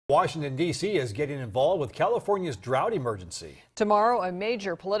Washington, D.C. is getting involved with California's drought emergency. Tomorrow, a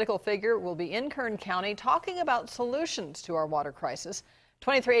major political figure will be in Kern County talking about solutions to our water crisis.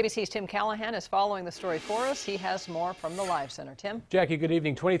 23 ABC's Tim Callahan is following the story for us. He has more from the Live Center. Tim? Jackie, good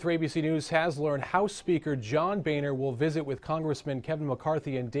evening. 23 ABC News has learned House Speaker John Boehner will visit with Congressman Kevin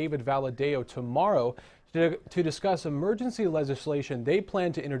McCarthy and David Valadao tomorrow to discuss emergency legislation they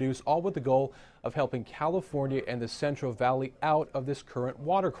plan to introduce, all with the goal of helping California and the Central Valley out of this current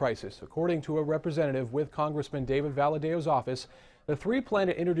water crisis. According to a representative with Congressman David Valadao's office, the three plan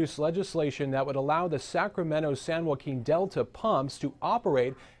to introduce legislation that would allow the Sacramento-San Joaquin Delta pumps to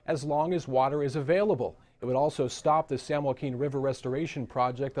operate as long as water is available. It would also stop the San Joaquin River Restoration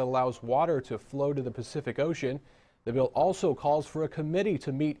Project that allows water to flow to the Pacific Ocean. The bill also calls for a committee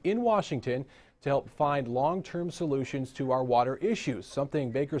to meet in Washington to help find long-term solutions to our water issues,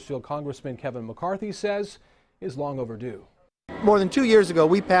 something Bakersfield Congressman Kevin McCarthy says is long overdue. More than 2 years ago,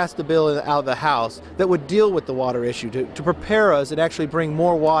 we passed a bill out of the House that would deal with the water issue, to prepare us and actually bring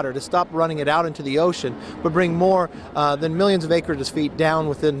more water, to stop running it out into the ocean, but bring more than millions of acres feet down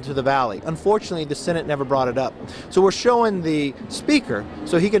into the valley. Unfortunately, the Senate never brought it up. So we're showing the Speaker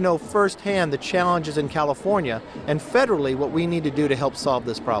so he can know firsthand the challenges in California and federally what we need to do to help solve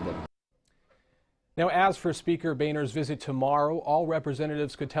this problem. Now, as for Speaker Boehner's visit tomorrow, all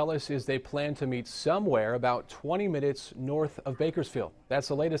representatives could tell us is they plan to meet somewhere about 20 minutes north of Bakersfield. That's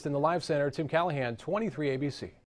the latest in the Live Center. Tim Callahan, 23 ABC.